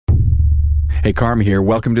Hey, Carm here.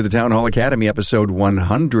 Welcome to the Town Hall Academy, episode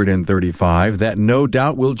 135, that no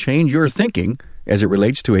doubt will change your thinking as it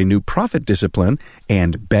relates to a new profit discipline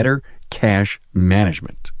and better cash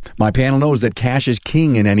management. My panel knows that cash is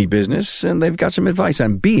king in any business, and they've got some advice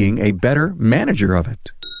on being a better manager of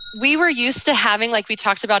it. We were used to having, like we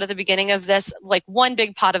talked about at the beginning of this, like one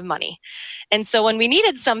big pot of money. And so when we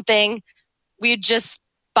needed something, we'd just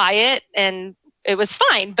buy it and it was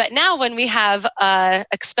fine. But now when we have an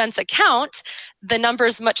expense account, the number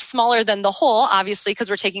is much smaller than the whole, obviously, because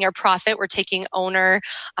we're taking our profit, we're taking owner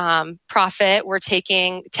profit, we're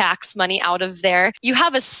taking tax money out of there. You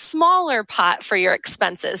have a smaller pot for your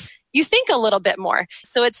expenses. You think a little bit more.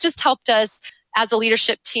 So it's just helped us as a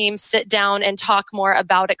leadership team sit down and talk more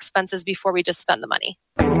about expenses before we just spend the money.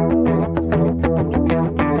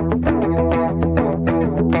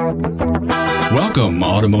 Welcome,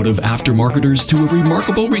 automotive aftermarketers, to a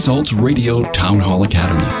Remarkable Results Radio Town Hall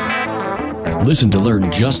Academy. Listen to learn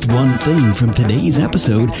just one thing from today's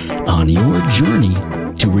episode on your journey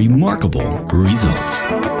to remarkable results.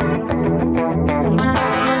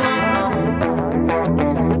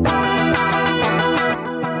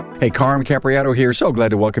 Hey, Carm Capriato here. So glad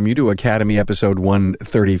to welcome you to Academy episode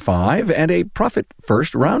 135 and a Profit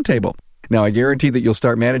First Roundtable. Now, I guarantee that you'll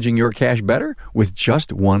start managing your cash better with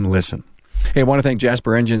just one listen. Hey, I want to thank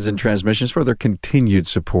Jasper Engines and Transmissions for their continued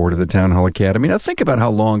support of the Town Hall Academy. Now, think about how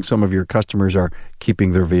long some of your customers are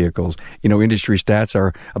keeping their vehicles. You know, industry stats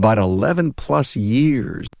are about 11 plus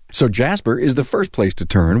years. So Jasper is the first place to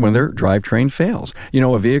turn when their drivetrain fails. You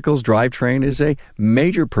know, a vehicle's drivetrain is a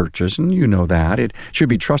major purchase, and you know that. It should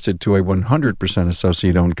be trusted to a 100%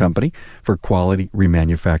 associate-owned company for quality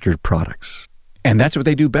remanufactured products. And that's what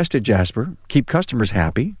they do best at Jasper. Keep customers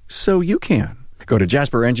happy so you can. Go to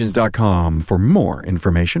jasperengines.com for more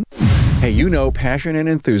information. Hey, you know, passion and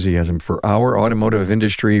enthusiasm for our automotive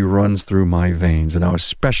industry runs through my veins, and now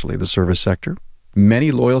especially the service sector.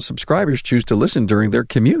 Many loyal subscribers choose to listen during their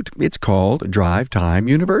commute. It's called Drive Time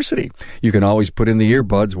University. You can always put in the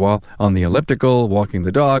earbuds while on the elliptical, walking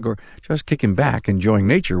the dog, or just kicking back, enjoying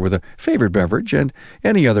nature with a favorite beverage and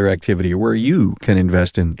any other activity where you can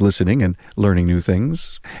invest in listening and learning new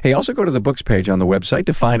things. Hey, also go to the books page on the website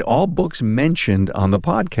to find all books mentioned on the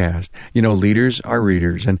podcast. You know, leaders are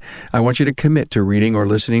readers, and I want you to commit to reading or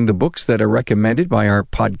listening the books that are recommended by our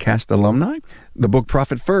podcast alumni. The book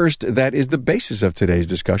Profit First, that is the basis of today's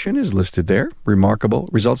discussion, is listed there.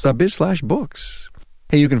 remarkableresults.biz/books.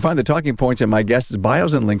 Hey, you can find the talking points in my guests'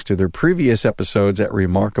 bios and links to their previous episodes at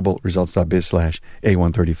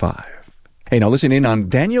remarkableresults.biz/A135. Hey, now listen in on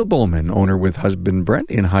Danielle Bowman, owner with husband Brent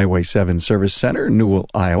in Highway 7 Service Center, Newell,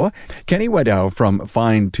 Iowa, Kenny Wedow from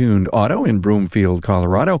Fine Tuned Auto in Broomfield,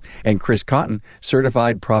 Colorado, and Chris Cotton,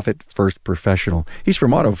 Certified Profit First Professional. He's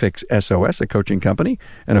from AutoFix SOS, a coaching company,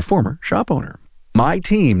 and a former shop owner. My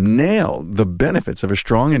team nailed the benefits of a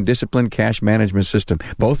strong and disciplined cash management system.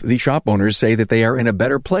 Both the shop owners say that they are in a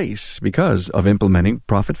better place because of implementing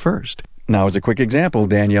Profit First. Now, as a quick example,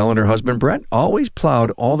 Danielle and her husband Brent always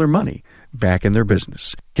plowed all their money back in their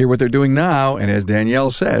business. Hear what they're doing now, and as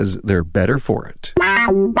Danielle says, they're better for it.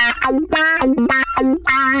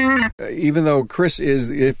 Even though Chris is,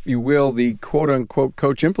 if you will, the quote-unquote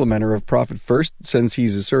coach implementer of Profit First, since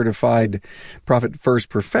he's a certified Profit First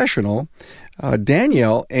professional,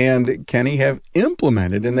 Danielle and Kenny have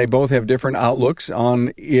implemented, and they both have different outlooks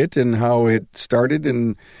on it and how it started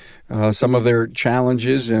and some of their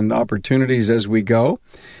challenges and opportunities as we go.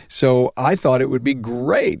 So I thought it would be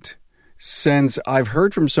great, since I've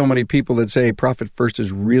heard from so many people that say Profit First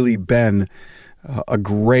has really been a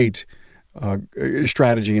great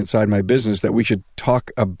strategy inside my business, that we should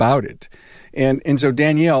talk about it. And so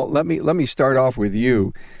Danielle, let me start off with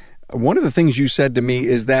you. One of the things you said to me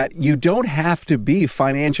is that you don't have to be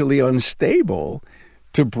financially unstable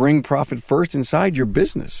to bring Profit First inside your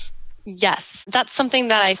business. Yes, that's something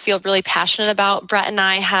that I feel really passionate about. Brett and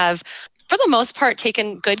I have, for the most part,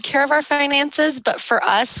 taken good care of our finances. But for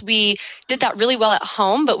us, we did that really well at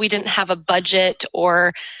home, but we didn't have a budget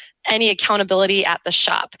or any accountability at the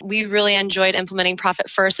shop. We really enjoyed implementing Profit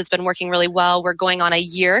First. It's been working really well. We're going on a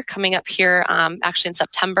year coming up here, actually in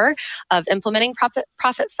September, of implementing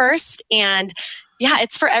Profit First. And yeah,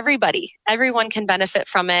 it's for everybody. Everyone can benefit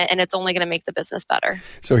from it, and it's only going to make the business better.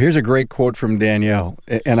 So here's a great quote from Danielle,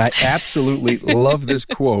 and I absolutely love this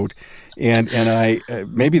quote. And I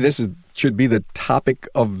maybe this should be the topic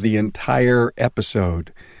of the entire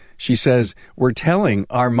episode. She says, "We're telling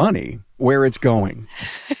our money where it's going."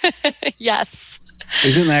 Yes.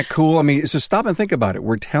 Isn't that cool? I mean, so stop and think about it.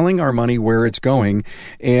 We're telling our money where it's going,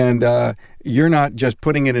 and you're not just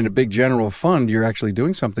putting it in a big general fund, you're actually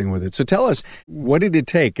doing something with it. So tell us, what did it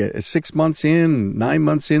take, 6 months in, 9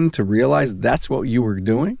 months in, to realize that's what you were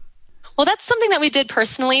doing? Well, that's something that we did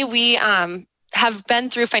personally. We have been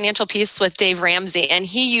through Financial Peace with Dave Ramsey, and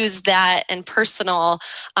he used that in personal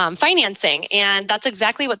financing. And that's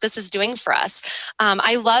exactly what this is doing for us.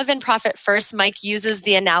 I love in Profit First, Mike uses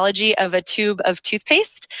the analogy of a tube of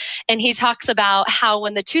toothpaste. And he talks about how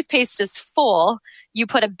when the toothpaste is full, you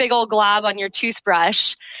put a big old glob on your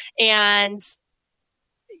toothbrush and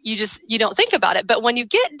you don't think about it. But when you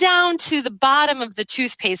get down to the bottom of the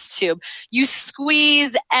toothpaste tube, you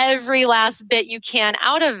squeeze every last bit you can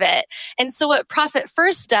out of it. And so what Profit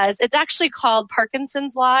First does, it's actually called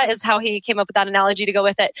Parkinson's Law, is how he came up with that analogy to go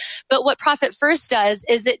with it. But what Profit First does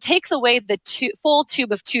is it takes away the full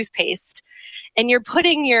tube of toothpaste, and you're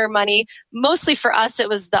putting your money, mostly for us, it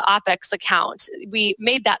was the OPEX account. We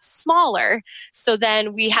made that smaller, so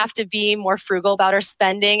then we have to be more frugal about our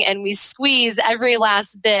spending, and we squeeze every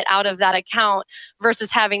last bit out of that account versus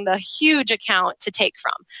having the huge account to take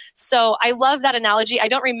from. So I love that analogy. I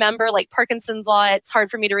don't remember like Parkinson's Law. It's hard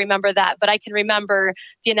for me to remember that, but I can remember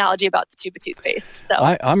the analogy about the tube of toothpaste. So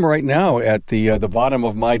I'm right now at the bottom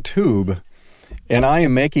of my tube, and I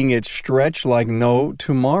am making it stretch like no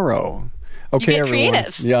tomorrow. Okay, you get everyone.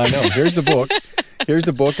 Creative. Yeah, I know. Here's the book. Here's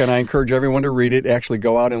the book, and I encourage everyone to read it. Actually,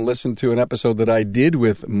 go out and listen to an episode that I did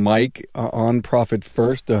with Mike on Profit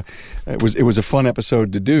First. It was a fun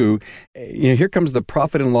episode to do. Here comes the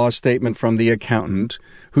profit and loss statement from the accountant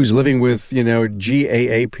who's living with,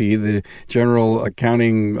 GAAP, the General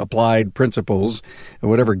Accounting Applied Principles,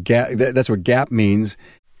 whatever GAAP, that's what GAAP means.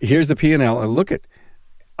 Here's the P&L, and look at,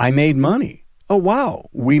 I made money. Oh, wow,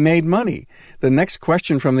 we made money. The next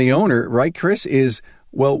question from the owner, right, Chris, is,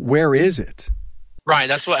 well, where is it? Right.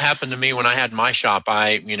 That's what happened to me when I had my shop.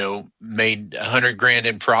 I, made $100,000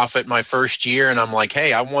 in profit my first year, and I'm like,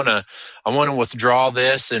 hey, I want to withdraw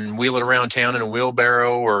this and wheel it around town in a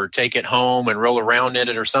wheelbarrow or take it home and roll around in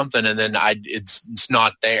it or something. And then it's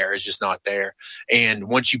not there. It's just not there. And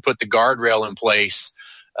once you put the guardrail in place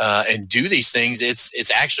and do these things,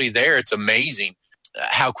 it's actually there. It's amazing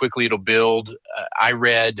how quickly it'll build. I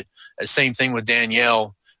read the same thing with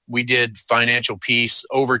Danielle. We did Financial Peace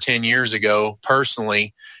over 10 years ago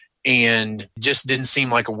personally, and just didn't seem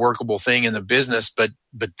like a workable thing in the business, but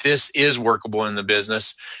this is workable in the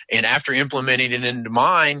business. And after implementing it into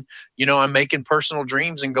mine, I'm making personal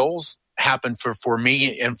dreams and goals happen for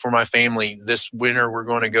me and for my family. This winter, we're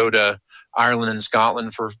going to go to Ireland and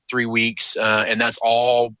Scotland for 3 weeks, and that's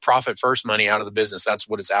all Profit First money out of the business. That's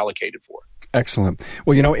what it's allocated for. Excellent.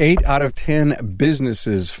 Well, 8 out of 10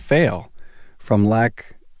 businesses fail from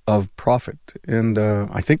lack of profit. And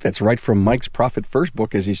I think that's right from Mike's Profit First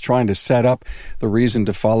book as he's trying to set up the reason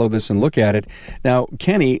to follow this and look at it. Now,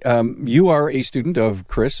 Kenny, you are a student of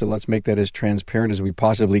Chris, so let's make that as transparent as we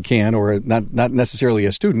possibly can, or not necessarily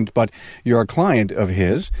a student, but you're a client of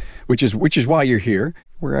his, which is why you're here.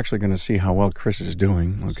 We're actually going to see how well Chris is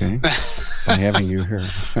doing, okay, by having you here.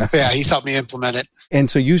 Yeah, he's helped me implement it.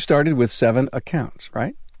 And so you started with 7 accounts,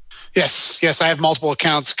 right? Yes, I have multiple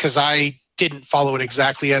accounts because I didn't follow it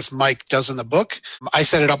exactly as Mike does in the book. I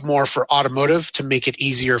set it up more for automotive to make it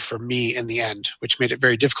easier for me in the end, which made it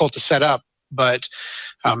very difficult to set up. But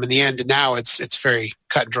in the end, now it's very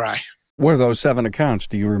cut and dry. What are those 7 accounts?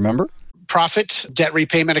 Do you remember? Profit, debt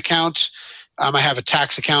repayment account. I have a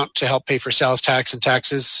tax account to help pay for sales tax and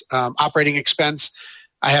taxes. Operating expense.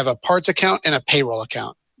 I have a parts account and a payroll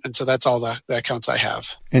account. And so that's all the accounts I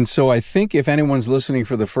have. And so I think if anyone's listening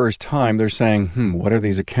for the first time, they're saying, what are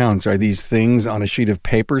these accounts? Are these things on a sheet of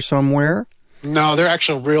paper somewhere? No, they're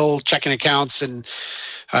actual real checking accounts. And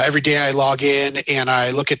every day I log in and I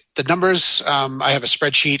look at the numbers. I have a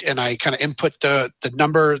spreadsheet and I kind of input the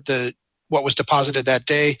number, what was deposited that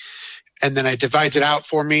day. And then it divides it out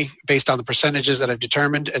for me based on the percentages that I've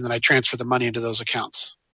determined. And then I transfer the money into those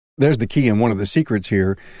accounts. There's the key and one of the secrets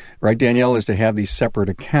here, right, Danielle, is to have these separate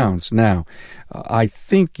accounts. Now, I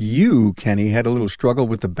think you, Kenny, had a little struggle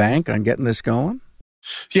with the bank on getting this going.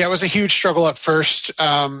 Yeah, it was a huge struggle at first,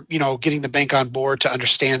 getting the bank on board to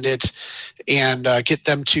understand it and get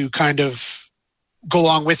them to kind of go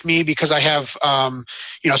along with me because I have,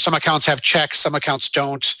 some accounts have checks, some accounts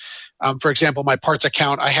don't. For example, my parts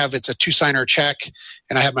account, it's a 2-signer check,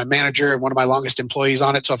 and I have my manager and one of my longest employees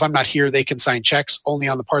on it. So if I'm not here, they can sign checks only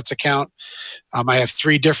on the parts account. I have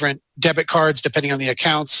 3 different debit cards depending on the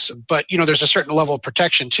accounts. But, there's a certain level of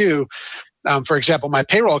protection too. For example, my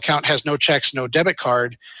payroll account has no checks, no debit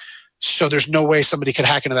card. So there's no way somebody could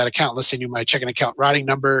hack into that account unless they knew my checking account routing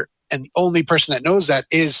number. And the only person that knows that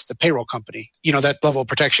is the payroll company. That level of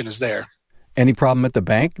protection is there. Any problem at the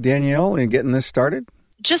bank, Danielle, in getting this started?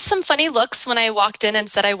 Just some funny looks when I walked in and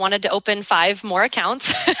said I wanted to open 5 more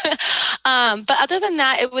accounts. But other than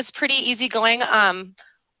that, it was pretty easygoing.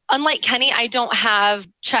 Unlike Kenny, I don't have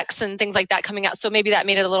checks and things like that coming out. So maybe that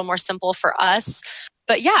made it a little more simple for us.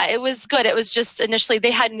 But yeah, it was good. It was just initially,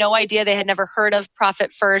 they had no idea. They had never heard of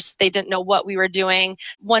Profit First. They didn't know what we were doing.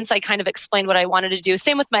 Once I kind of explained what I wanted to do,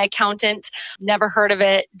 same with my accountant, never heard of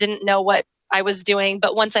it, didn't know what I was doing.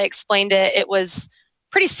 But once I explained it, it was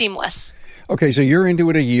pretty seamless. Okay, so you're into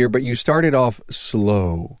it a year, but you started off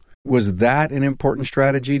slow. Was that an important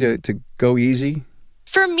strategy to go easy?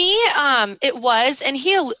 For me, it was, and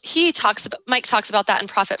Mike talks about that in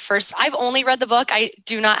Profit First. I've only read the book. I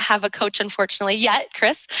do not have a coach, unfortunately, yet,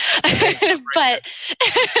 Chris. but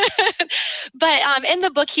in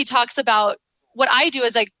the book, he talks about what I do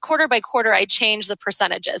is quarter by quarter, I change the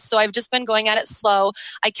percentages. So I've just been going at it slow.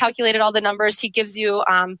 I calculated all the numbers. He gives you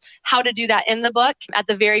how to do that in the book at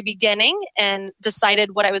the very beginning and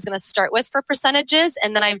decided what I was going to start with for percentages.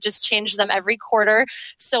 And then I've just changed them every quarter.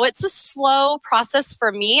 So it's a slow process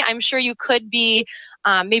for me. I'm sure you could be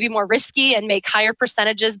maybe more risky and make higher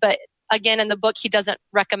percentages, but again, in the book, he doesn't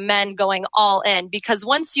recommend going all in because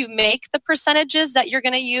once you make the percentages that you're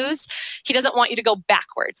going to use, he doesn't want you to go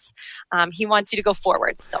backwards. He wants you to go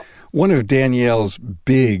forward. So, one of Danielle's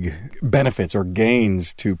big benefits or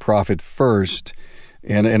gains to Profit First,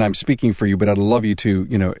 and I'm speaking for you, but I'd love you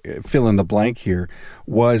to fill in the blank here,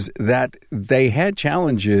 was that they had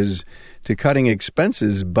challenges to cutting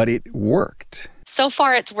expenses, but it worked. So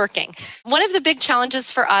far, it's working. One of the big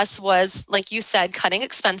challenges for us was, like you said, cutting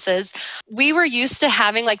expenses. We were used to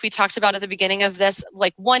having, like we talked about at the beginning of this,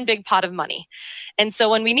 one big pot of money. And so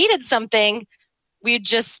when we needed something, we'd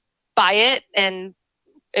just buy it and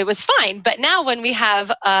it was fine. But now when we have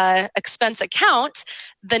an expense account,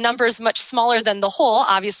 the number is much smaller than the whole,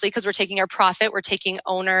 obviously, because we're taking our profit, we're taking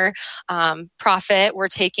owner profit, we're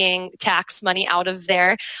taking tax money out of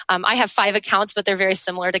there. I have 5 accounts, but they're very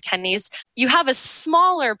similar to Kenny's. You have a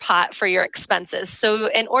smaller pot for your expenses. So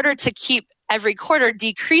in order to keep every quarter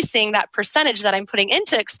decreasing that percentage that I'm putting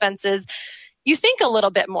into expenses, you think a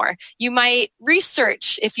little bit more. You might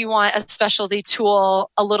research if you want a specialty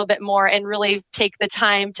tool a little bit more and really take the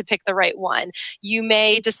time to pick the right one. You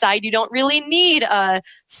may decide you don't really need a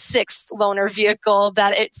 6th loaner vehicle,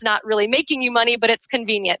 that it's not really making you money, but it's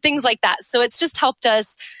convenient, things like that. So it's just helped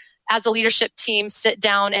us as a leadership team sit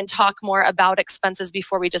down and talk more about expenses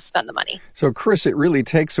before we just spend the money. So Chris, it really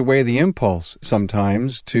takes away the impulse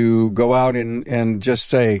sometimes to go out and just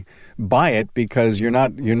say, buy it, because you're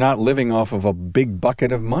not living off of a big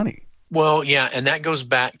bucket of money. Well, yeah, and that goes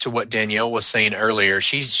back to what Danielle was saying earlier.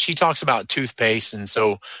 She talks about toothpaste, and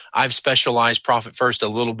so I've specialized Profit First a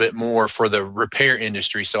little bit more for the repair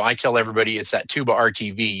industry. So I tell everybody it's that Tuba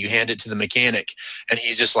RTV. You hand it to the mechanic, and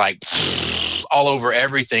he's just like all over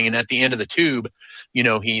everything, and at the end of the tube,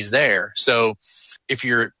 he's there. So if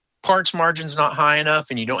your parts margin's not high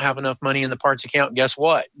enough and you don't have enough money in the parts account, guess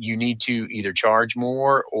what? You need to either charge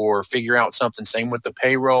more or figure out something. Same with the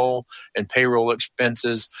payroll and payroll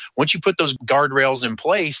expenses. Once you put those guardrails in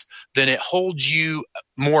place, then it holds you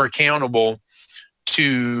more accountable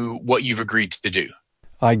to what you've agreed to do.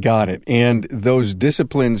 I got it. And those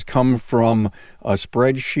disciplines come from a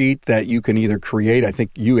spreadsheet that you can either create. I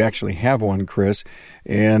think you actually have one, Chris,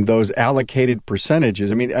 and those allocated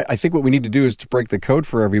percentages. I mean, I think what we need to do is to break the code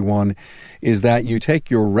for everyone is that you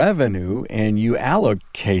take your revenue and you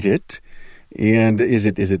allocate it. And is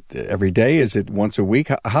it every day? Is it once a week?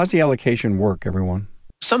 How's the allocation work, everyone?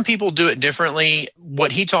 Some people do it differently.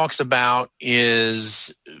 What he talks about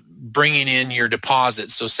is bringing in your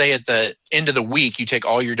deposits. So say at the end of the week, you take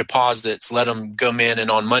all your deposits, let them come in,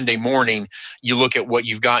 and on Monday morning, you look at what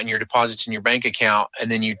you've got in your deposits in your bank account,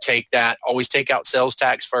 and then you take that. Always take out sales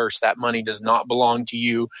tax first. That money does not belong to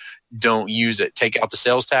you. Don't use it. Take out the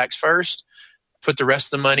sales tax first. Put the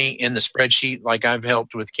rest of the money in the spreadsheet like I've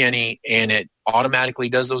helped with Kenny, and it automatically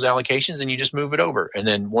does those allocations, and you just move it over. And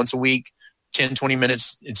then once a week, 10, 20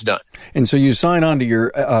 minutes, it's done. And so you sign on to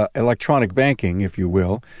your electronic banking, if you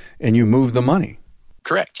will, and you move the money.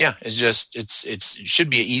 Correct. Yeah. It should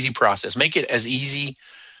be an easy process. Make it as easy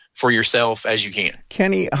for yourself as you can.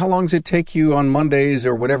 Kenny, how long does it take you on Mondays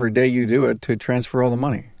or whatever day you do it to transfer all the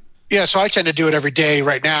money? Yeah, so I tend to do it every day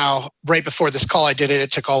right now. Right before this call, I did it. It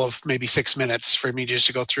took all of maybe 6 minutes for me just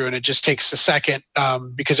to go through, and it just takes a second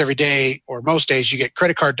because every day or most days you get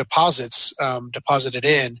credit card deposits deposited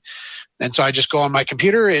in. And so I just go on my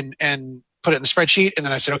computer and put it in the spreadsheet, and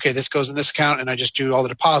then I said, okay, this goes in this account, and I just do all the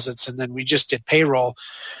deposits. And then we just did payroll.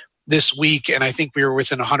 this week, and I think we were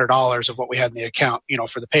within $100 of what we had in the account,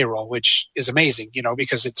 for the payroll, which is amazing,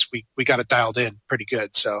 because we got it dialed in pretty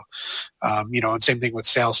good. So, and same thing with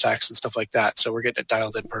sales tax and stuff like that. So we're getting it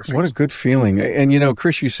dialed in perfect. What a good feeling. And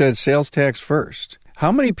Chris, you said sales tax first.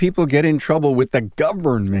 How many people get in trouble with the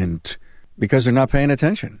government because they're not paying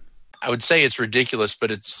attention? I would say it's ridiculous, but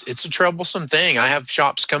it's a troublesome thing. I have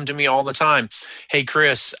shops come to me all the time. Hey,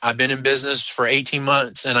 Chris, I've been in business for 18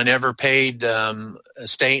 months and I never paid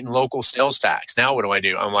state and local sales tax. Now what do I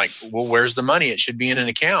do? I'm like, well, where's the money? It should be in an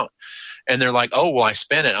account. And they're like, oh, well, I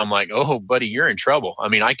spent it. I'm like, oh, buddy, you're in trouble. I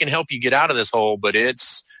mean, I can help you get out of this hole, but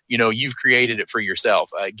it's, you've created it for yourself.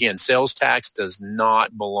 Again, sales tax does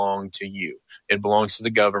not belong to you. It belongs to the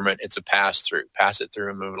government. It's a pass-through. Pass it through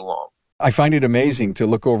and move it along. I find it amazing to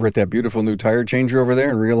look over at that beautiful new tire changer over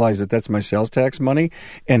there and realize that that's my sales tax money,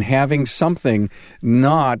 and having something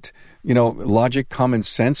not, logic, common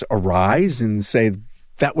sense arise and say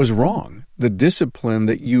that was wrong. The discipline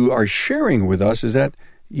that you are sharing with us is that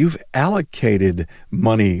you've allocated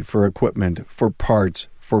money for equipment, for parts,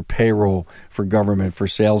 for payroll, for government, for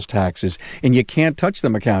sales taxes, and you can't touch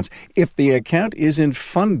them accounts. If the account isn't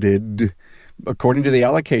funded according to the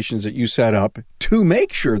allocations that you set up to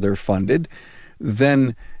make sure they're funded,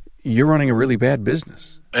 then you're running a really bad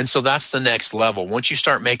business. And so that's the next level. Once you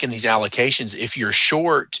start making these allocations, if you're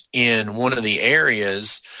short in one of the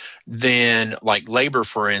areas, then like labor,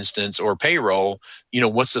 for instance, or payroll,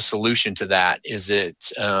 what's the solution to that? Is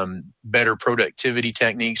it better productivity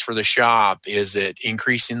techniques for the shop? Is it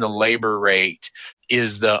increasing the labor rate?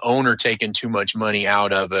 Is the owner taking too much money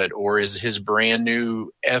out of it? Or is his brand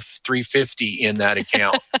new F-350 in that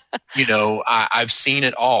account? I've seen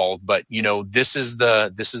it all, but this is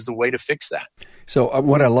the way to fix that. So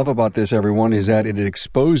what I love about this, everyone, is that it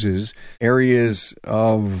exposes areas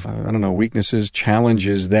of, weaknesses,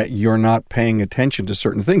 challenges that you're not paying attention to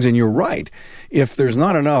certain things. And you're right. If there's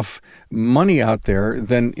not enough money out there,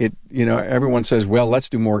 then everyone says, well, let's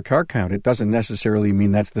do more car count. It doesn't necessarily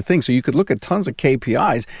mean that's the thing. So you could look at tons of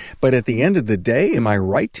KPIs, but at the end of the day, am I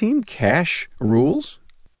right, team? Cash rules?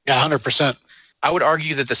 Yeah, 100%. I would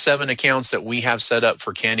argue that the 7 accounts that we have set up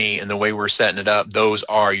for Kenny and the way we're setting it up, those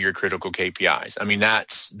are your critical KPIs. I mean,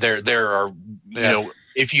 there are,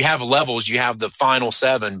 if you have levels, you have the final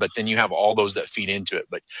 7, but then you have all those that feed into it.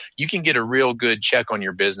 But you can get a real good check on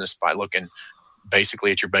your business by looking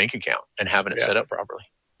basically at your bank account and having it set up properly.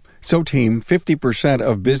 So team, 50%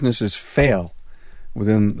 of businesses fail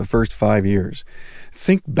within the first 5 years.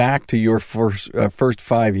 Think back to your first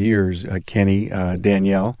 5 years, Kenny,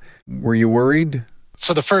 Danielle. Were you worried?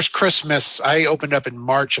 So the first Christmas, I opened up in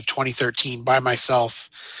March of 2013 by myself.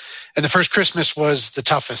 And the first Christmas was the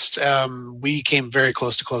toughest. We came very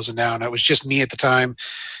close to closing down. It was just me at the time.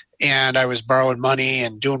 And I was borrowing money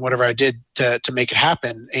and doing whatever I did to make it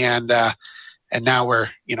happen. And now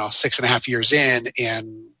we're, 6.5 years in,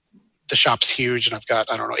 and the shop's huge, and I've got,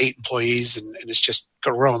 8 employees, and it's just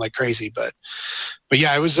growing like crazy. But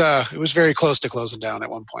yeah, it was very close to closing down at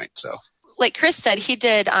one point. So, like Chris said, he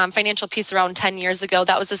did Financial Peace around 10 years ago.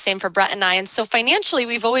 That was the same for Brett and I. And so financially,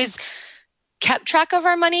 we've always kept track of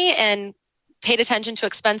our money and paid attention to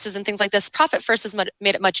expenses and things like this. Profit First has made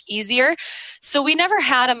it much easier. So we never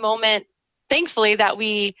had a moment, thankfully, that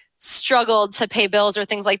we struggled to pay bills or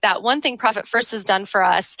things like that. One thing Profit First has done for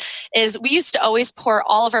us is we used to always pour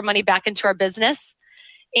all of our money back into our business.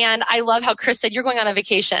 And I love how Chris said, you're going on a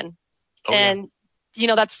vacation. Oh, and,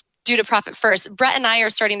 that's due to Profit First. Brett and I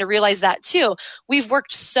are starting to realize that too. We've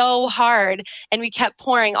worked so hard and we kept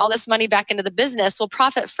pouring all this money back into the business. Well,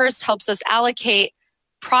 Profit First helps us allocate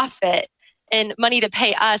profit and money to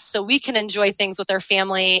pay us so we can enjoy things with our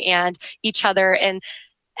family and each other and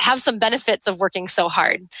have some benefits of working so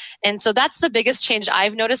hard. And so that's the biggest change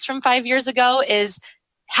I've noticed from 5 years ago is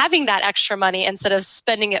having that extra money instead of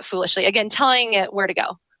spending it foolishly. Again, telling it where to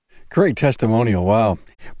go. Great testimonial. Wow.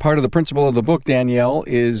 Part of the principle of the book, Danielle,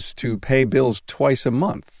 is to pay bills twice a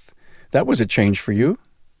month. That was a change for you.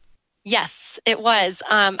 Yes, it was.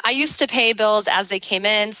 I used to pay bills as they came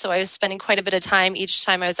in, so I was spending quite a bit of time each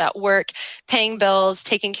time I was at work, paying bills,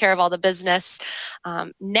 taking care of all the business.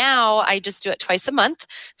 Now I just do it twice a month.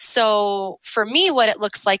 So for me, what it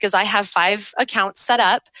looks like is I have 5 accounts set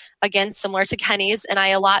up, again, similar to Kenny's, and I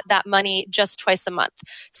allot that money just twice a month.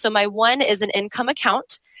 So my one is an income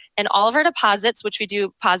account, and all of our deposits, which we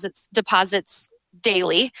do deposits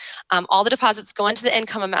daily. All the deposits go into the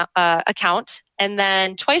income account. And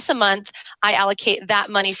then twice a month, I allocate that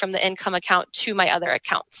money from the income account to my other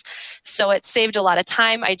accounts. So it saved a lot of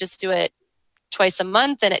time. I just do it twice a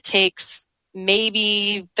month and it takes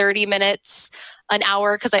maybe 30 minutes, an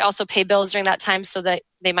hour, because I also pay bills during that time so that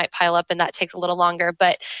they might pile up and that takes a little longer.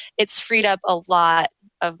 But it's freed up a lot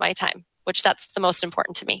of my time, which that's the most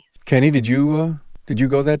important to me. Kenny, did you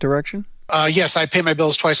go that direction? Yes, I pay my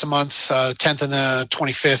bills twice a month, 10th and the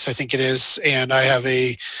 25th, I think it is. And I have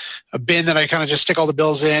a bin that I kind of just stick all the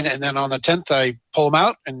bills in. And then on the 10th, I pull them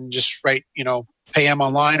out and just write, pay them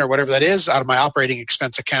online or whatever that is out of my operating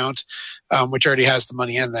expense account, which already has the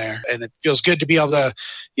money in there. And it feels good to be able to,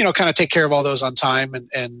 kind of take care of all those on time and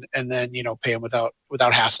then, pay them without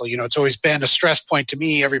hassle. It's always been a stress point to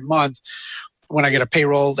me every month when I get a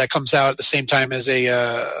payroll that comes out at the same time as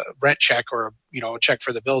a rent check or a check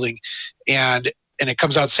for the building, and it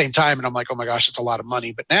comes out at the same time, and I'm like, oh my gosh, it's a lot of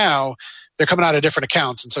money. But now they're coming out of different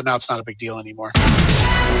accounts, and so now it's not a big deal anymore.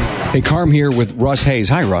 Hey, Carm here with Russ Hayes.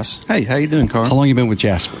 Hi, Russ. Hey, how you doing, Carm? How long you been with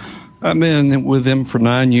Jasper? I've been with them for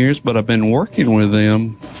 9 years, but I've been working with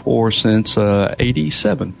them since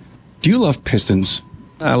 87. Do you love pistons?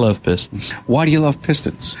 I love pistons. Why do you love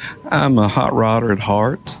pistons? I'm a hot rodder at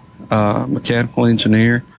heart. Mechanical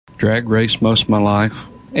engineer, drag race most of my life.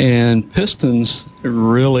 And pistons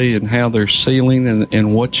really, and how they're sealing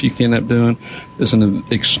and what you can end up doing is an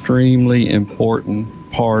extremely important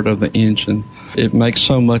part of the engine. It makes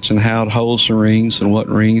so much in how it holds the rings and what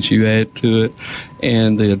rings you add to it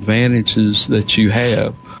and the advantages that you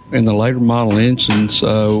have. In the later model engines,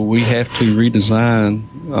 we have to redesign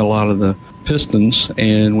a lot of the pistons,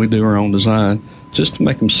 and we do our own design just to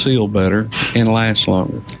make them seal better and last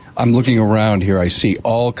longer. I'm looking around here. I see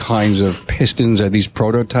all kinds of pistons. Are these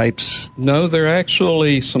prototypes? No, they're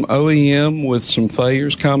actually some OEM with some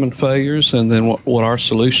failures, common failures, and then what our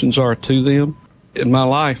solutions are to them. In my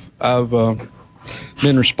life, I've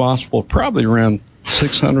been responsible probably around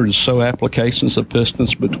 600 or so applications of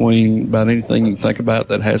pistons between about anything you can think about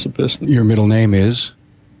that has a piston. Your middle name is?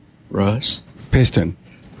 Russ. Piston.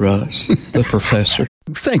 Russ, the professor.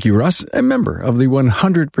 Thank you, Russ, a member of the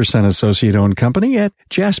 100% associate-owned company at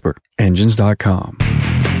JasperEngines.com.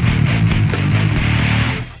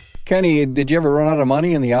 Kenny, did you ever run out of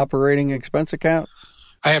money in the operating expense account?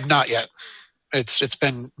 I have not yet. It's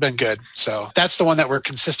been good. So that's the one that we're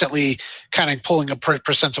consistently kind of pulling a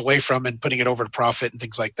percents away from and putting it over to profit and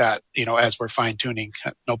things like that, as we're fine-tuning,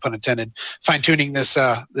 no pun intended, fine-tuning this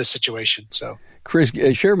situation. So, Chris,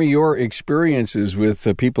 share me your experiences with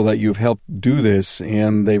the people that you've helped do this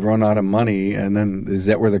and they've run out of money. And then is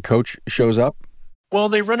that where the coach shows up? Well,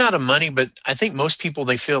 they run out of money, but I think most people,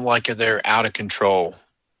 they feel like they're out of control.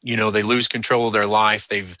 They lose control of their life.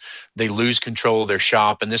 They lose control of their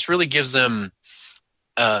shop. And this really gives them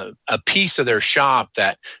a piece of their shop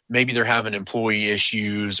that maybe they're having employee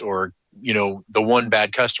issues or, the one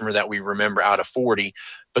bad customer that we remember out of 40.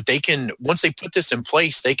 But they can, once they put this in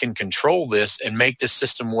place, they can control this and make this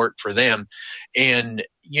system work for them. And,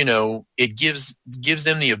 it gives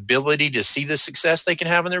them the ability to see the success they can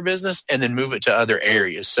have in their business and then move it to other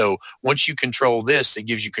areas. So once you control this, it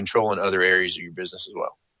gives you control in other areas of your business as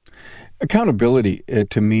well. Accountability,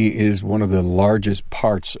 to me, is one of the largest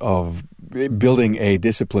parts of building a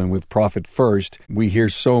discipline with Profit First. We hear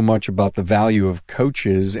so much about the value of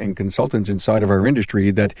coaches and consultants inside of our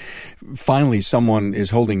industry that finally someone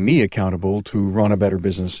is holding me accountable to run a better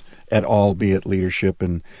business at all, be it leadership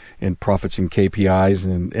and profits and KPIs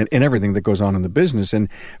and everything that goes on in the business. And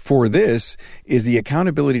for this is the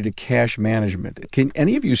accountability to cash management. Can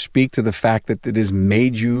any of you speak to the fact that it has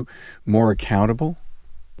made you more accountable?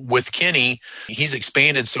 With Kenny, he's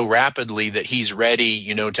expanded so rapidly that he's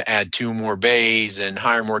ready, to add 2 more bays and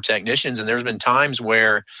hire more technicians. And there's been times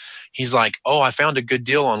where he's like, oh, I found a good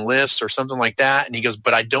deal on lifts or something like that. And he goes,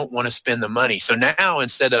 but I don't want to spend the money. So now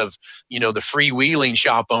instead of, the freewheeling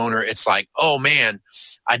shop owner, it's like, oh man,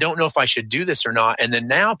 I don't know if I should do this or not. And then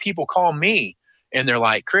now people call me and they're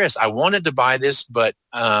like, Chris, I wanted to buy this, but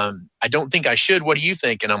I don't think I should. What do you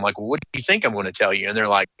think? And I'm like, well, what do you think I'm going to tell you? And they're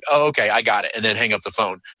like, oh, okay, I got it. And then hang up the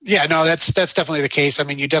phone. Yeah, no, that's definitely the case. I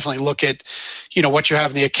mean, you definitely look at, what you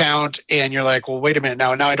have in the account and you're like, well, wait a minute.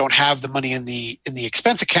 Now I don't have the money in the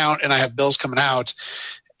expense account and I have bills coming out.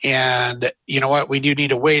 And you know what? We do need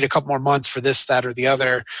to wait a couple more months for this, that, or the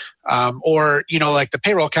other. Or, like the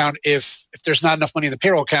payroll account, if there's not enough money in the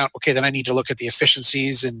payroll account, okay, then I need to look at the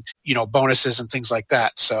efficiencies and, bonuses and things like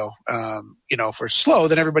that. So, if we're slow,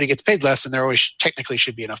 then everybody gets paid less and there always technically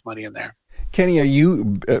should be enough money in there. Kenny, are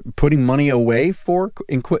you putting money away for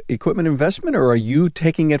equipment investment or are you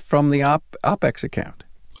taking it from the OPEX account?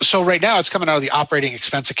 So right now it's coming out of the operating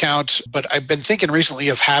expense account, but I've been thinking recently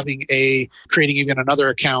of creating even another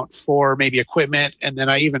account for maybe equipment. And then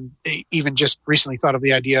I even just recently thought of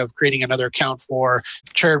the idea of creating another account for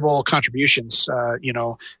charitable contributions,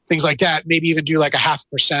 things like that. Maybe even do like a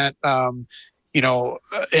 0.5%,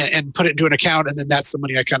 and put it into an account. And then that's the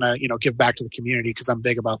money I kind of, give back to the community because I'm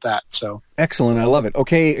big about that. So excellent. I love it.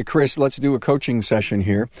 Okay, Chris, let's do a coaching session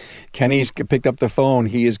here. Kenny's picked up the phone.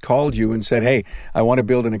 He has called you and said, hey, I want to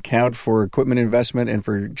build an account for equipment investment and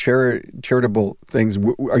for charitable things.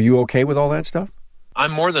 Are you okay with all that stuff?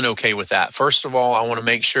 I'm more than okay with that. First of all, I want to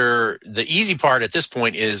make sure the easy part at this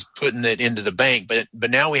point is putting it into the bank, but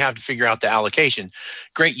now we have to figure out the allocation.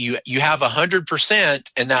 Great. You have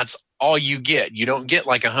 100% and that's all you get. You don't get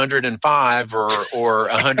like 105 or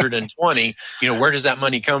 120. Where does that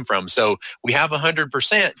money come from? So we have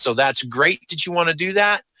 100%. So that's great that you want to do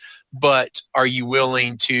that. But are you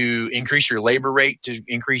willing to increase your labor rate to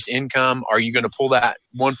increase income? Are you going to pull that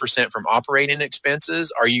 1% from operating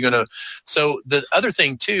expenses? Are you going to? So the other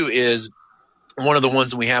thing too is one of the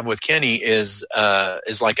ones that we have with Kenny is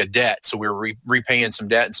like a debt. So we're repaying some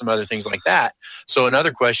debt and some other things like that. So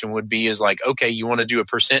another question would be is like, okay, you want to do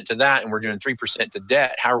 1% to that and we're doing 3% to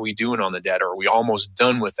debt. How are we doing on the debt? Or are we almost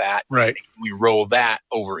done with that? Right. We roll that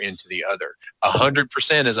over into the other.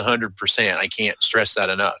 100% is 100%. I can't stress that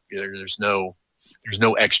enough. There's no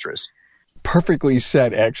extras. Perfectly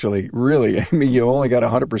said, actually. Really. I mean, you only got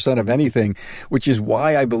 100% of anything, which is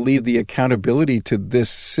why I believe the accountability to this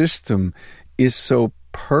system is so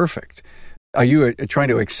perfect. Are you trying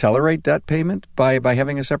to accelerate debt payment by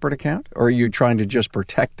having a separate account, or are you trying to just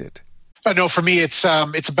protect it? No, for me, it's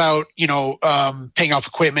about paying off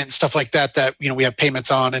equipment and stuff like that we have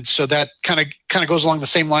payments on, and so that kind of goes along the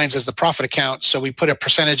same lines as the profit account. So we put a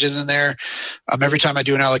percentages in there every time I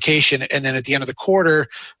do an allocation, and then at the end of the quarter,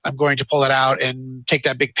 I'm going to pull that out and take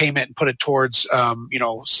that big payment and put it towards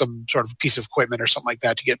some sort of piece of equipment or something like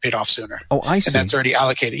that to get paid off sooner. Oh, I see. And that's already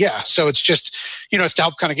allocated. Yeah, so it's just it's to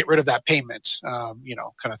help kind of get rid of that payment, kind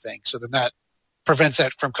of thing. So then that prevents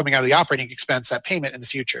that from coming out of the operating expense, that payment in the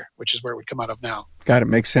future, which is where it would come out of now. Got it.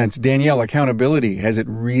 Makes sense. Danielle, accountability, has it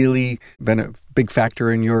really been a big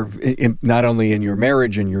factor in not only in your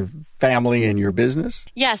marriage and your family and your business?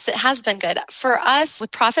 Yes, it has been good. For us, with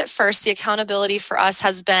Profit First, the accountability for us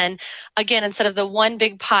has been, again, instead of the one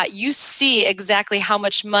big pot, you see exactly how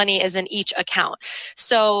much money is in each account.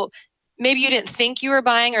 So maybe you didn't think you were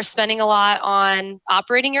buying or spending a lot on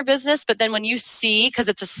operating your business, but then when you see, because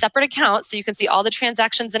it's a separate account, so you can see all the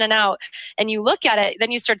transactions in and out, and you look at it,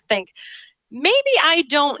 then you start to think, maybe I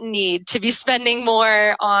don't need to be spending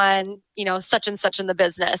more on, such and such in the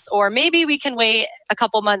business, or maybe we can wait a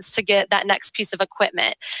couple months to get that next piece of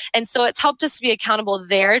equipment. And so it's helped us to be accountable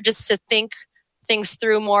there, just to think things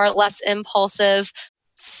through more, less impulsive.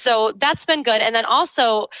 So that's been good. And then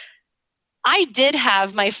also, I did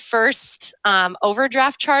have my first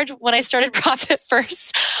overdraft charge when I started Profit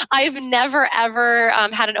First. I've never, ever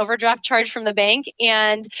had an overdraft charge from the bank.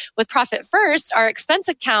 And with Profit First, our expense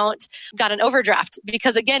account got an overdraft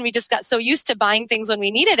because, again, we just got so used to buying things when we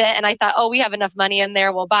needed it. And I thought, we have enough money in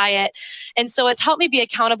there, we'll buy it. And so it's helped me be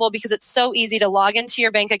accountable because it's so easy to log into your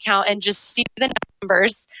bank account and just see the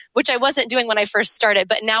numbers, which I wasn't doing when I first started.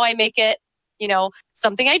 But now I make it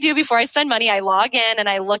something I do before I spend money. I log in and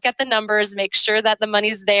I look at the numbers, make sure that the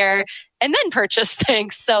money's there, and then purchase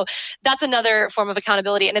things. So that's another form of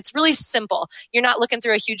accountability. And it's really simple. You're not looking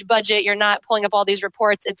through a huge budget. You're not pulling up all these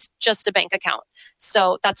reports. It's just a bank account.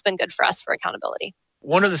 So that's been good for us for accountability.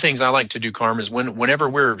 One of the things I like to do, Carm, is whenever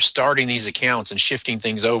we're starting these accounts and shifting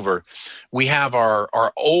things over, we have our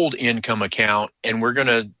old income account and we're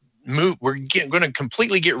going to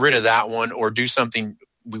completely get rid of that one or do something.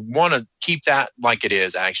 We want to keep that like it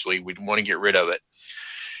is, actually. We want to get rid of it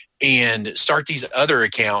and start these other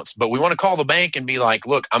accounts. But we want to call the bank and be like,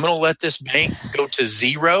 look, I'm going to let this bank go to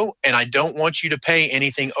zero, and I don't want you to pay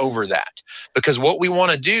anything over that. Because what we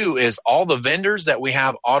want to do is all the vendors that we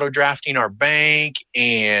have auto-drafting our bank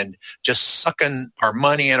and just sucking our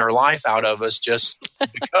money and our life out of us just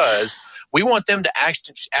because we want them to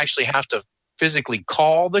actually have to physically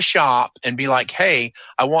call the shop and be like, hey,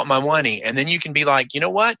 I want my money. And then you can be like, you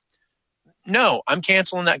know what? No, I'm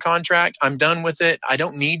canceling that contract. I'm done with it. I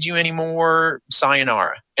don't need you anymore.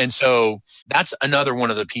 Sayonara. And so that's another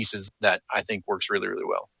one of the pieces that I think works really, really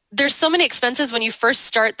well. There's so many expenses when you first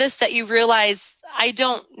start this that you realize I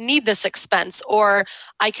don't need this expense, or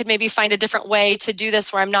I could maybe find a different way to do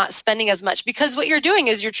this where I'm not spending as much, because what you're doing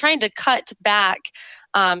is you're trying to cut back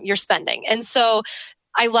your spending. And so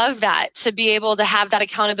I love that, to be able to have that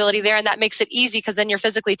accountability there. And that makes it easy because then you're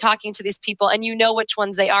physically talking to these people and you know which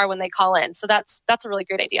ones they are when they call in. So that's a really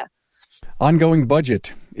great idea. Ongoing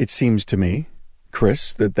budget, it seems to me,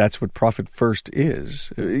 Chris, that's what Profit First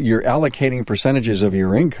is. You're allocating percentages of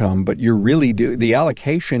your income, but the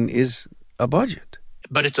allocation is a budget.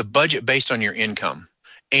 But it's a budget based on your income.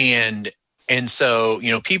 And so,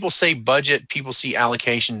 people say budget, people see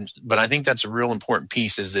allocation, but I think that's a real important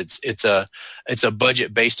piece. Is it's a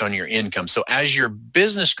budget based on your income. So as your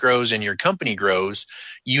business grows and your company grows,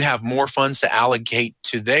 you have more funds to allocate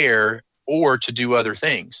to there or to do other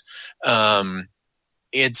things.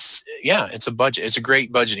 It's a budget. It's a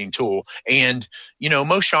great budgeting tool. And,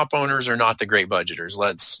 most shop owners are not the great budgeters.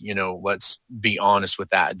 Let's be honest with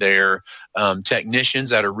that. They're technicians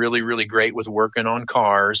that are really, really great with working on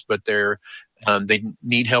cars, but they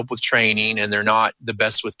need help with training, and they're not the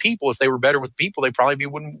best with people. If they were better with people, they probably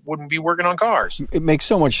wouldn't be working on cars. It makes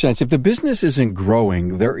so much sense. If the business isn't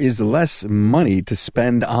growing, there is less money to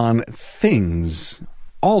spend on things,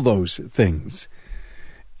 all those things.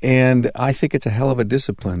 And I think it's a hell of a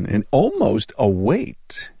discipline and almost a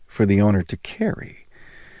weight for the owner to carry.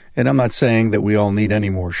 And I'm not saying that we all need any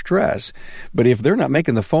more stress, but if they're not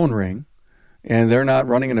making the phone ring and they're not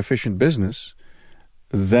running an efficient business,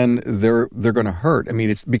 then they're going to hurt. I mean,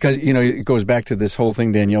 it's because, it goes back to this whole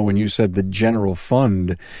thing, Danielle, when you said the general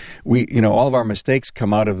fund. All of our mistakes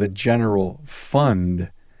come out of the general fund,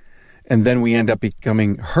 and then we end up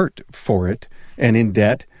becoming hurt for it and in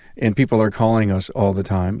debt. And people are calling us all the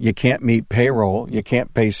time. You can't meet payroll. You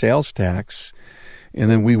can't pay sales tax.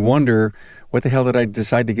 And then we wonder, what the hell did I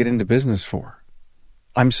decide to get into business for?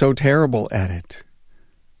 I'm so terrible at it.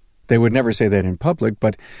 They would never say that in public,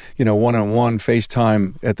 but, one-on-one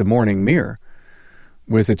FaceTime at the morning mirror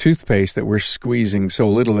with a toothpaste that we're squeezing so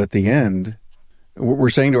little at the end, we're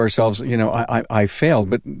saying to ourselves, I failed.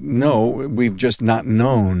 But no, we've just not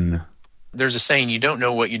known. There's a saying, you don't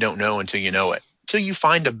know what you don't know until you know it. Until you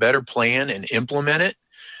find a better plan and implement it,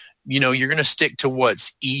 you're going to stick to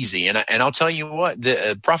what's easy. And I'll tell you what,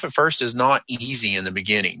 the Profit First is not easy in the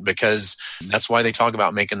beginning, because that's why they talk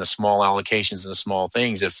about making the small allocations and the small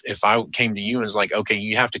things. If I came to you and was like, okay,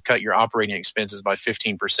 you have to cut your operating expenses by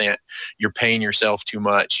 15%, you're paying yourself too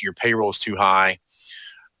much, your payroll is too high,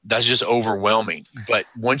 that's just overwhelming. But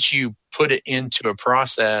once you put it into a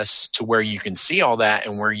process to where you can see all that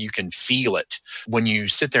and where you can feel it, when you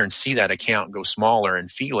sit there and see that account go smaller and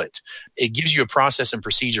feel it, it gives you a process and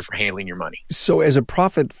procedure for handling your money. So as a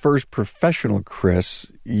Profit First professional,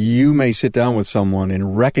 Chris, you may sit down with someone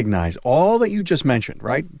and recognize all that you just mentioned,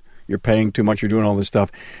 right? You're paying too much, you're doing all this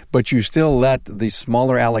stuff, but you still let the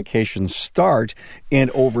smaller allocations start, and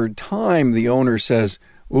over time the owner says,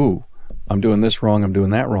 ooh, I'm doing this wrong, I'm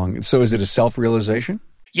doing that wrong. So is it a self-realization?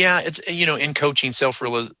 Yeah, it's, in coaching,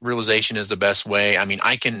 self-realization is the best way. I mean,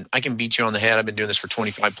 I can beat you on the head. I've been doing this for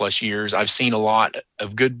 25 plus years. I've seen a lot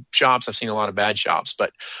of good shops. I've seen a lot of bad shops.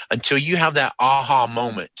 But until you have that aha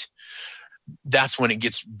moment, that's when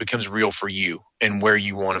it becomes real for you and where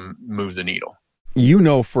you want to move the needle. You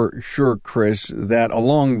know for sure, Chris, that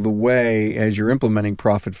along the way, as you're implementing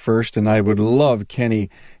Profit First, and I would love Kenny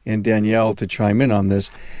and Danielle to chime in on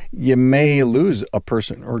this, you may lose a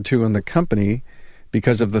person or two in the company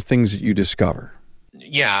because of the things that you discover.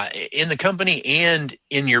 Yeah, in the company and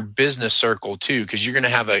in your business circle too, because you're going to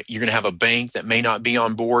have a bank that may not be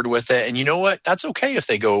on board with it, and you know what? That's okay if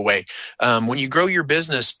they go away. When you grow your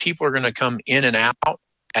business, people are going to come in and out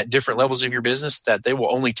at different levels of your business, that they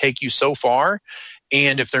will only take you so far.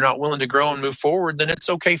 And if they're not willing to grow and move forward, then it's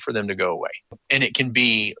okay for them to go away. And it can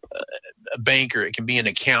be a banker, it can be an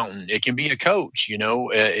accountant, it can be a coach.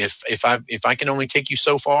 If I can only take you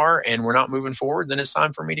so far and we're not moving forward, then it's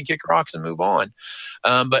time for me to kick rocks and move on.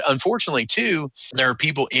 But unfortunately, too, there are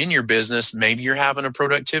people in your business. Maybe you're having a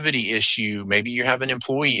productivity issue. Maybe you're having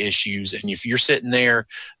employee issues. And if you're sitting there,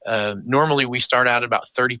 normally we start out at about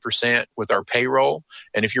 30% with our payroll.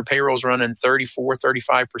 And if your payroll's running 34,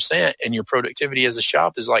 35% and your productivity as a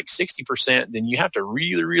shop is like 60%, then you have to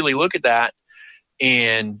really, really look at that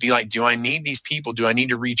and be like, do I need these people? Do I need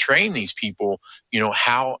to retrain these people?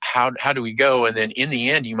 How do we go? And then in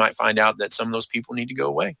the end, you might find out that some of those people need to go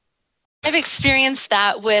away. I've experienced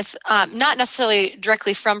that with not necessarily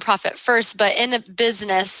directly from Profit First, but in a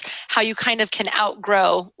business, how you kind of can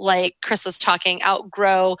outgrow, like Chris was talking,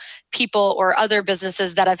 outgrow people or other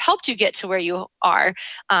businesses that have helped you get to where you are.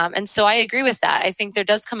 And so I agree with that. I think there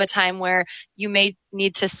does come a time where you may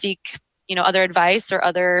need to seek, other advice or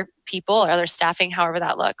other people or other staffing, however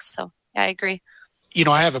that looks. So yeah, I agree.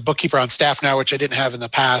 I have a bookkeeper on staff now, which I didn't have in the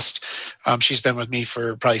past. She's been with me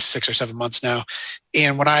for probably 6 or 7 months now.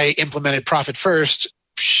 And when I implemented Profit First,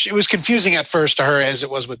 it was confusing at first to her as it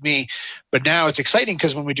was with me, but now it's exciting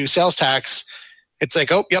because when we do sales tax, it's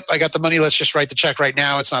like, oh, yep, I got the money. Let's just write the check right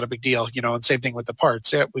now. It's not a big deal, and same thing with the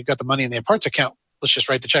parts. Yeah, we've got the money in the parts account. Let's just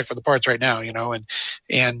write the check for the parts right now, and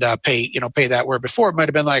pay that. Where before it might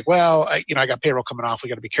have been like, well, I got payroll coming off. We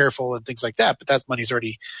got to be careful and things like that. But that money's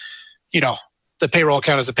already, the payroll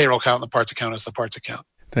account is the payroll account and the parts account is the parts account.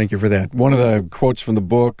 Thank you for that. One of the quotes from the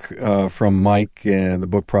book from Mike and the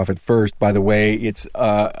book Profit First, by the way, it's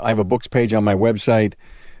I have a books page on my website,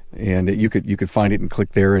 and you could find it and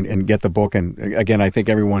click there and get the book. And again, I think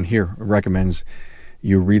everyone here recommends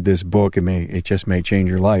you read this book. It just may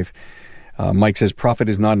change your life. Mike says, profit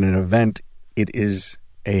is not an event, it is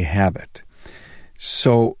a habit.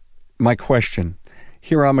 So my question,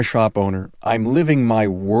 here I'm a shop owner. I'm living my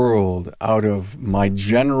world out of my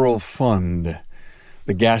general fund,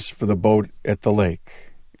 the gas for the boat at the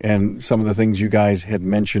lake, and some of the things you guys had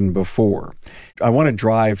mentioned before. I want to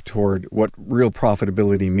drive toward what real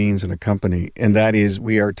profitability means in a company, and that is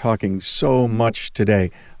we are talking so much today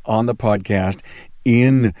on the podcast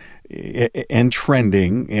and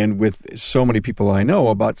trending, and with so many people I know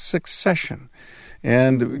about succession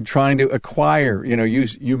and trying to acquire.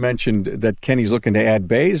 You mentioned that Kenny's looking to add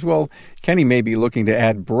bays. Well, Kenny may be looking to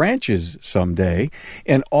add branches someday,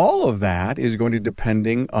 and all of that is going to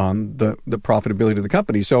depending on the profitability of the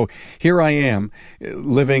company. So here I am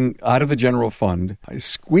living out of the general fund,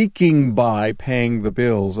 squeaking by, paying the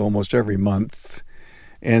bills almost every month,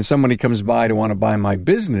 and somebody comes by to want to buy my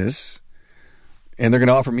business, and they're going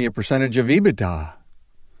to offer me a percentage of EBITDA.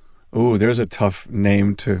 Ooh, there's a tough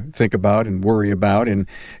name to think about and worry about, and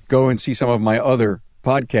go and see some of my other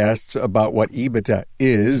podcasts about what EBITDA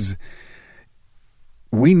is.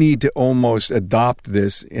 We need to almost adopt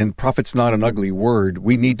this, and profit's not an ugly word.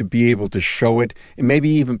 We need to be able to show it and maybe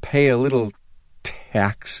even pay a little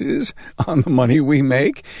taxes on the money we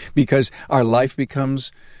make because our life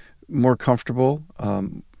becomes more comfortable.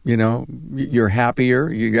 You're happier,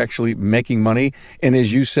 you're actually making money. And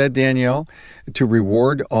as you said, Danielle, to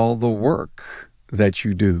reward all the work that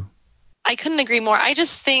you do. I couldn't agree more. I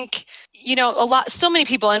just think, so many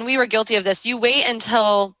people, and we were guilty of this, you wait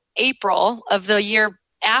until April of the year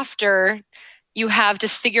after you have to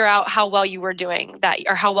figure out how well you were doing that,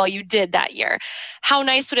 or how well you did that year. How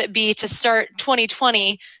nice would it be to start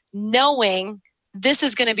 2020 knowing this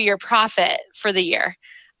is going to be your profit for the year?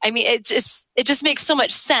 I mean, it just makes so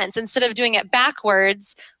much sense. Instead of doing it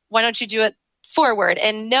backwards, why don't you do it forward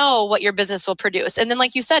and know what your business will produce? And then,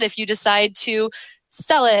 like you said, if you decide to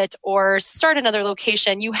sell it or start another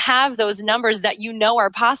location, you have those numbers that are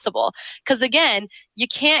possible. Because again, you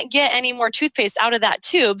can't get any more toothpaste out of that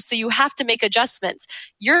tube, so you have to make adjustments.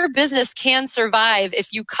 Your business can survive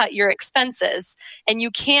if you cut your expenses, and you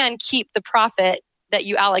can keep the profit that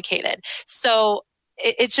you allocated. So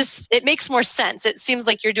it makes more sense. It seems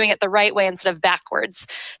like you're doing it the right way instead of backwards.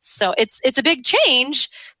 So it's a big change,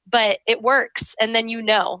 but it works. And then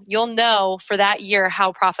you'll know for that year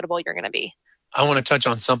how profitable you're going to be. I want to touch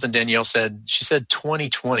on something Danielle said. She said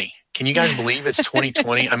 2020. Can you guys believe it's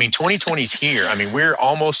 2020? I mean, 2020 is here. I mean, we're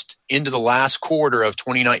almost into the last quarter of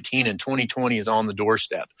 2019 and 2020 is on the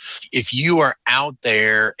doorstep. If you are out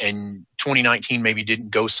there and 2019 maybe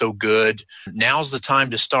didn't go so good, now's the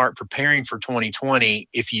time to start preparing for 2020.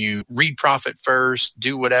 If you read Profit First,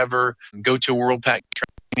 do whatever, go to a WorldPAC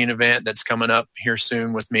training event that's coming up here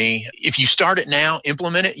soon with me. If you start it now,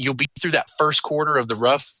 implement it, you'll be through that first quarter of the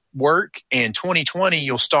rough work, and 2020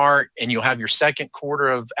 you'll start and you'll have your second quarter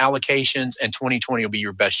of allocations, and 2020 will be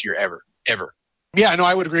your best year ever. Yeah, no,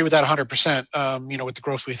 I would agree with that 100%, with the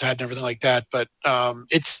growth we've had and everything like that. But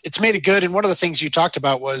it's made it good. And one of the things you talked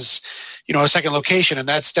about was, a second location. And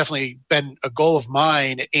that's definitely been a goal of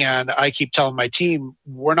mine. And I keep telling my team,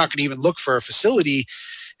 we're not going to even look for a facility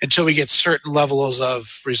until we get certain levels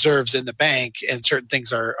of reserves in the bank and certain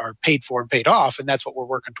things are paid for and paid off. And that's what we're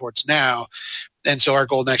working towards now. And so our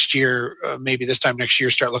goal next year, maybe this time next year,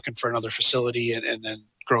 start looking for another facility and then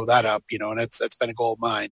grow that up, and that's been a goal of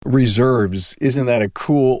mine. Reserves, isn't that a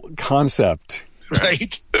cool concept?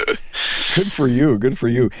 Right. Good for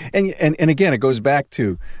you. And again, it goes back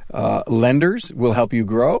to lenders will help you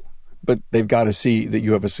grow, but they've got to see that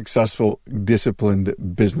you have a successful, disciplined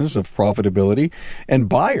business of profitability. And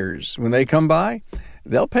buyers, when they come by,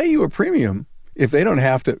 they'll pay you a premium if they don't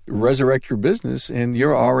have to resurrect your business and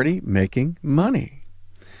you're already making money.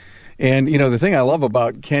 And, the thing I love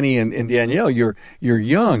about Kenny and Danielle, you're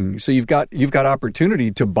young, so you've got opportunity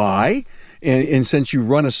to buy. And since you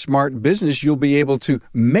run a smart business, you'll be able to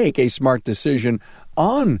make a smart decision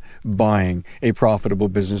on buying a profitable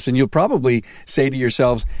business. And you'll probably say to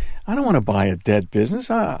yourselves, I don't want to buy a dead business.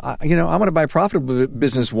 I want to buy a profitable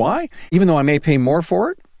business. Why? Even though I may pay more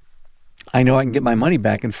for it, I know I can get my money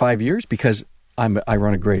back in 5 years because I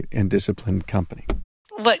run a great and disciplined company.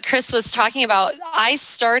 What Chris was talking about, I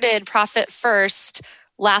started Profit First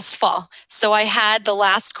last fall. So I had the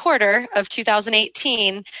last quarter of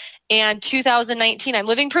 2018 and 2019. I'm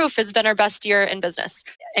living proof has been our best year in business.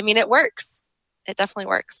 I mean, it works. It definitely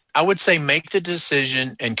works. I would say make the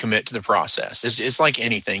decision and commit to the process. It's like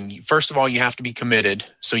anything. First of all, you have to be committed.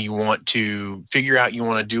 So you want to figure out you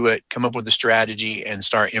want to do it, come up with a strategy, and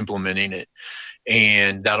start implementing it.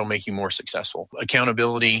 And that'll make you more successful.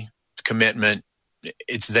 Accountability, commitment,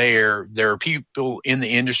 it's there. There are people in the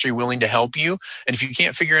industry willing to help you. And if you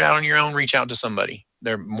can't figure it out on your own, reach out to somebody.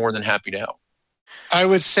 They're more than happy to help. I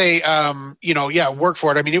would say, work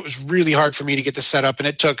for it. I mean, it was really hard for me to get this set up, and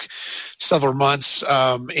it took several months.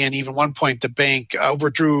 And even one point, the bank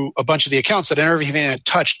overdrew a bunch of the accounts that I never even had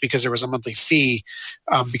touched because there was a monthly fee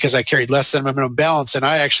because I carried less than my minimum balance. And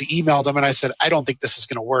I actually emailed them and I said, I don't think this is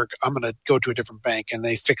going to work. I'm going to go to a different bank. And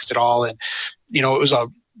they fixed it all. And, it was a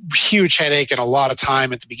huge headache and a lot of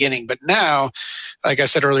time at the beginning. But now, like I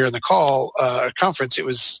said earlier in the call conference,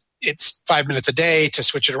 it's 5 minutes a day to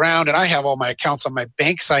switch it around. And I have all my accounts on my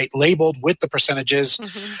bank site labeled with the percentages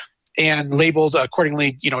and labeled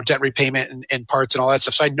accordingly, debt repayment and parts and all that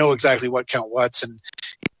stuff. So I know exactly what count what's. And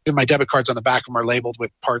even my debit cards on the back of them are labeled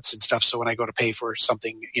with parts and stuff. So when I go to pay for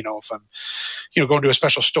something, if I'm, going to a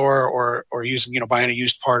special store or using, buying a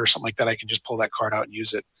used part or something like that, I can just pull that card out and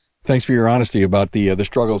use it. Thanks for your honesty about the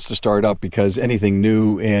struggles to start up, because anything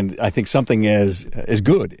new and I think something as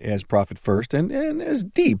good as Profit First and as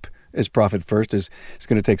deep as Profit First is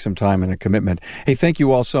going to take some time and a commitment. Hey, thank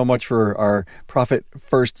you all so much for our Profit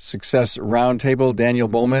First Success Roundtable. Daniel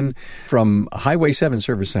Bowman from Highway 7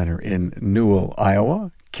 Service Center in Newell,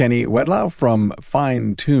 Iowa. Kenny Wedlow from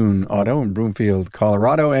Fine Tune Auto in Broomfield,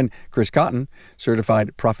 Colorado, and Chris Cotton,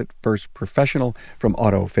 Certified Profit First Professional from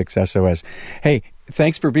Auto Fix SOS. Hey,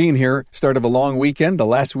 thanks for being here. Start of a long weekend, the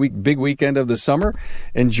last big weekend of the summer.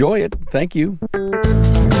 Enjoy it. Thank you.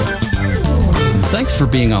 Thanks for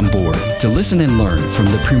being on board to listen and learn from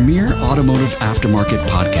the premier automotive aftermarket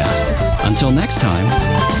podcast. Until next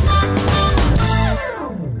time.